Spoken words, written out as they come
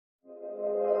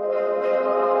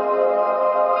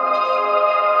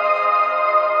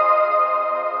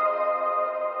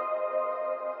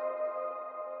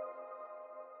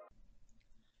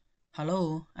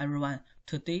everyone,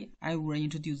 today I will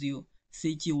introduce you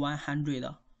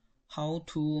CG100, how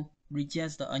to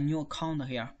register a new account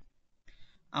here.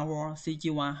 Our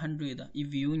CG100,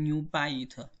 if you new buy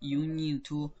it, you need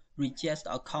to register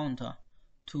account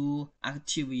to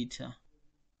activate it.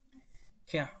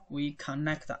 Here we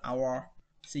connect our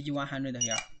CG100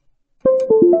 here.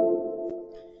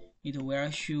 It will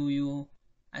show you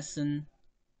SN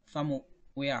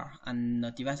firmware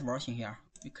and device version here.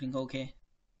 We click OK.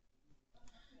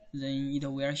 Then it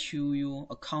will show you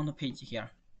account page here.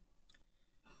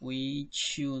 We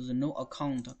choose no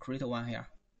account, create one here.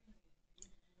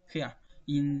 Here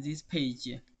in this page,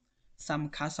 some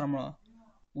customer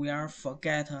will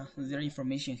forget their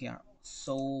information here,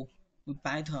 so we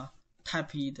better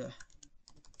type it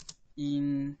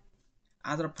in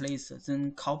other place,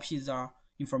 then copy the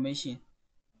information,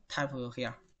 type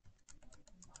here.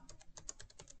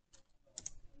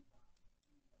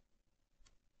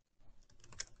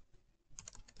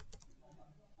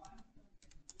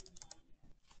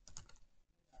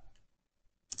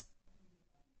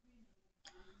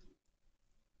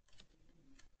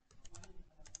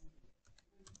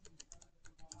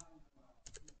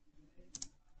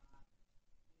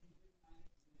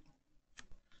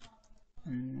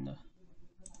 And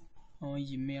our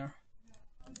email.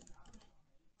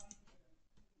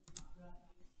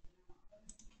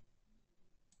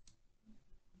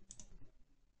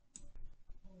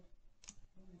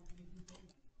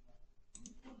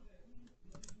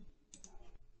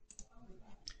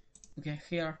 Okay,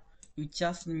 here you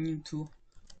just need to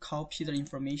copy the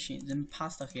information, then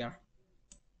paste here.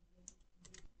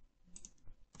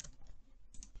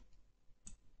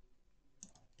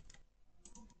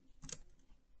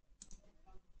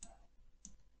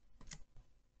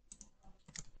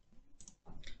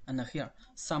 And here,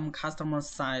 some customers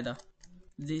said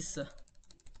this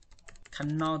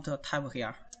cannot type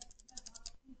here.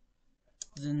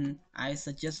 Then I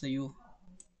suggest you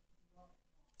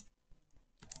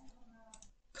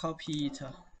copy it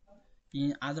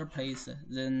in other place,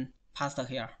 then paste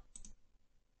here.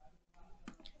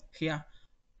 Here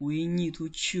we need to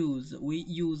choose, we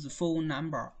use phone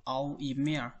number or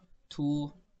email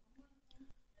to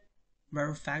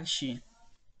verification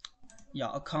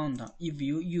your account. If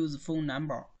you use phone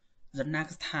number, the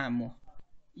next time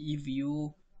if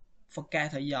you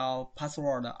forget your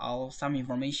password or some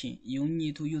information, you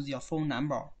need to use your phone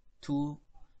number to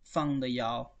find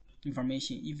your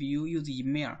information. If you use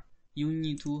email, you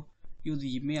need to use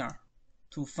email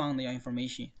to find your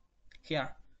information.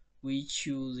 Here we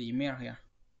choose email here.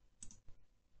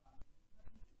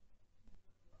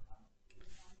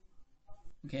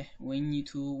 Okay, we need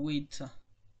to wait.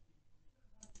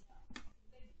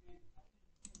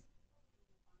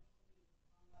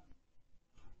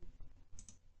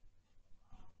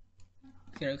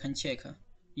 Here you can check,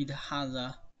 it has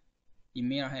a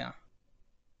email here,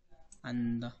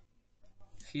 and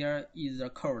here is the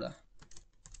code.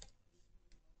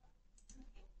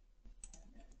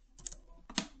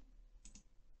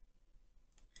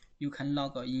 You can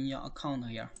log in your account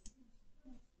here.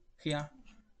 Here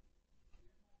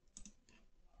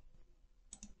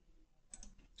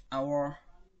our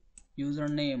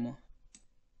username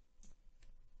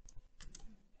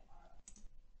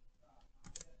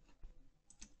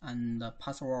and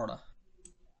password.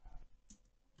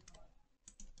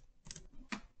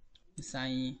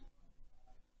 Sign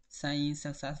in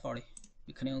successfully.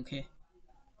 We click OK.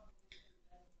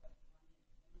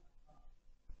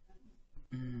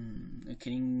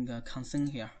 Click consent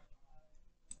here.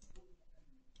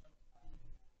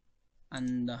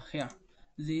 And here,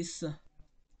 this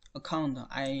account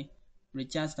I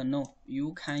register no.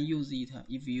 You can use it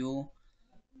if you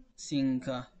think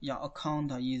your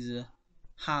account is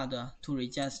hard to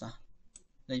register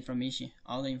the information,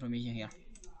 all the information here.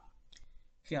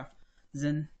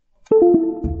 Then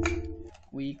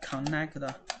we connect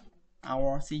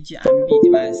our CGMB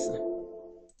device.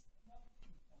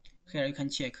 Here you can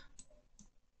check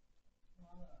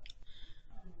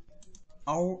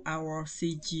all our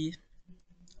CG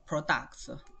products.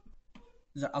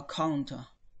 The account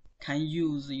can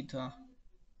use it.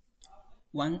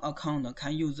 One account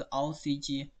can use all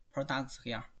CG products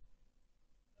here.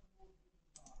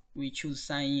 We choose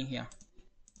sign in here.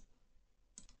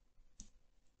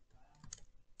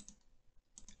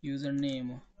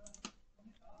 Username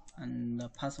and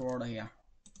password here.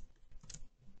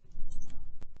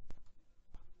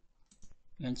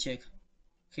 You can check.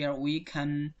 Here we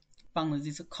can bound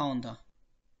this account.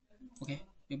 Okay,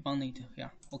 you bound it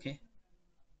here. Okay.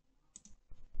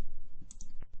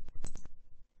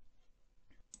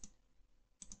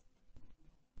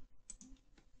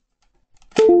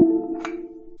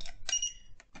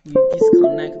 we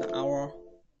disconnect our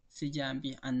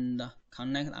CGMB and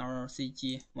connect our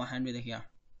CG100 here.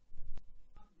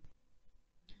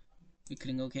 We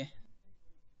click OK.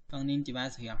 Bonding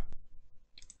device here.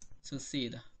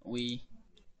 Succeed.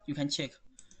 You can check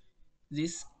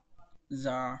this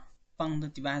the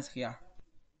bound device here.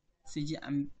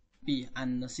 CGMB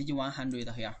and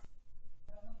CG100 here.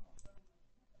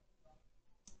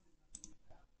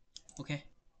 Okay.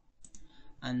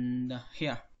 And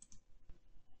here,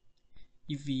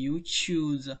 if you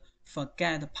choose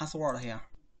forget password here,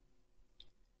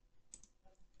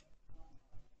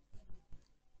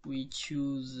 we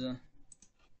choose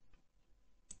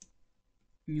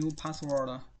new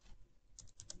password,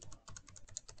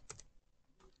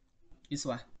 this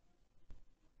one,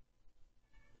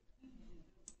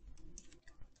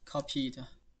 copy it,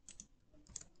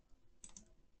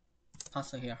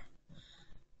 paste here,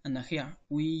 and here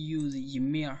we use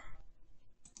email.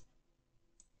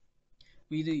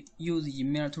 We use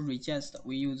email to register.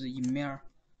 We use email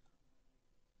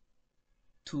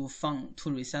to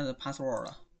reset the password.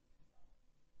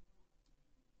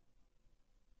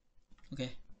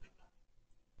 Okay.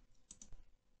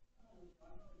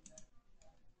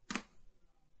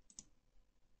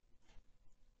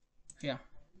 Here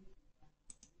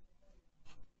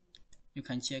you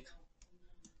can check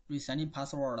resetting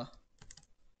password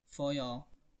for your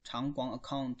Changguang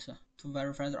account to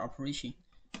verify the operation.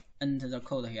 Enter the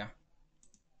code here.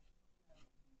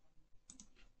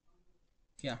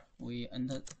 Here we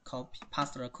enter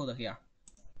paste the code here.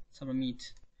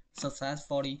 Submit.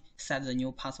 Successfully set the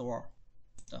new password.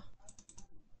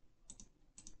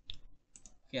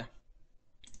 Here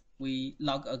we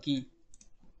log again.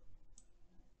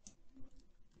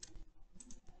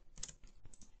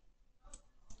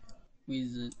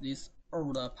 With this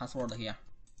old password here.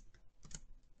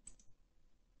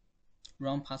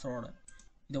 Wrong password.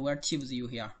 It will tips you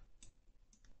here.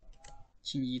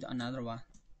 Change it another one.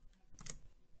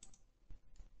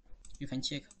 You can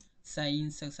check sign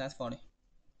in successfully.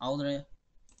 Other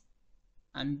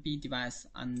MB device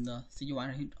and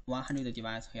CG100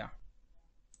 device here.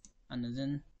 And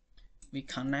then we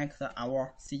connect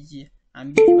our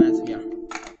CGMB device here.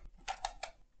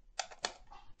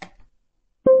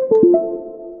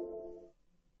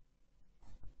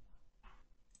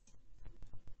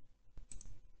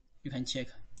 You can check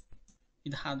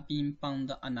it has been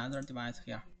bound another device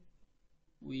here.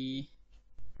 We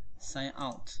sign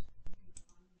out.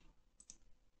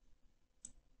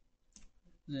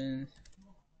 Then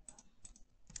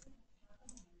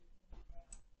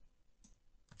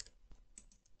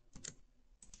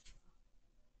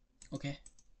okay,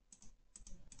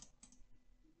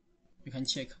 you can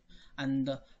check and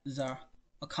the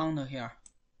account here.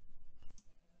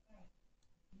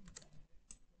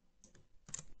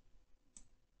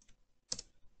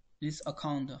 This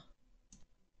account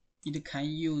it can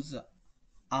use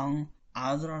on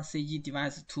other CG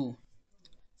device too.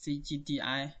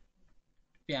 CGDI,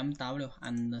 BMW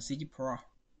and CG Pro.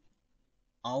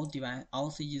 All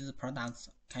CG's products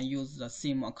can use the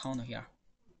same account here.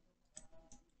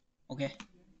 Okay,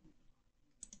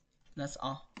 that's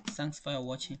all. Thanks for your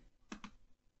watching.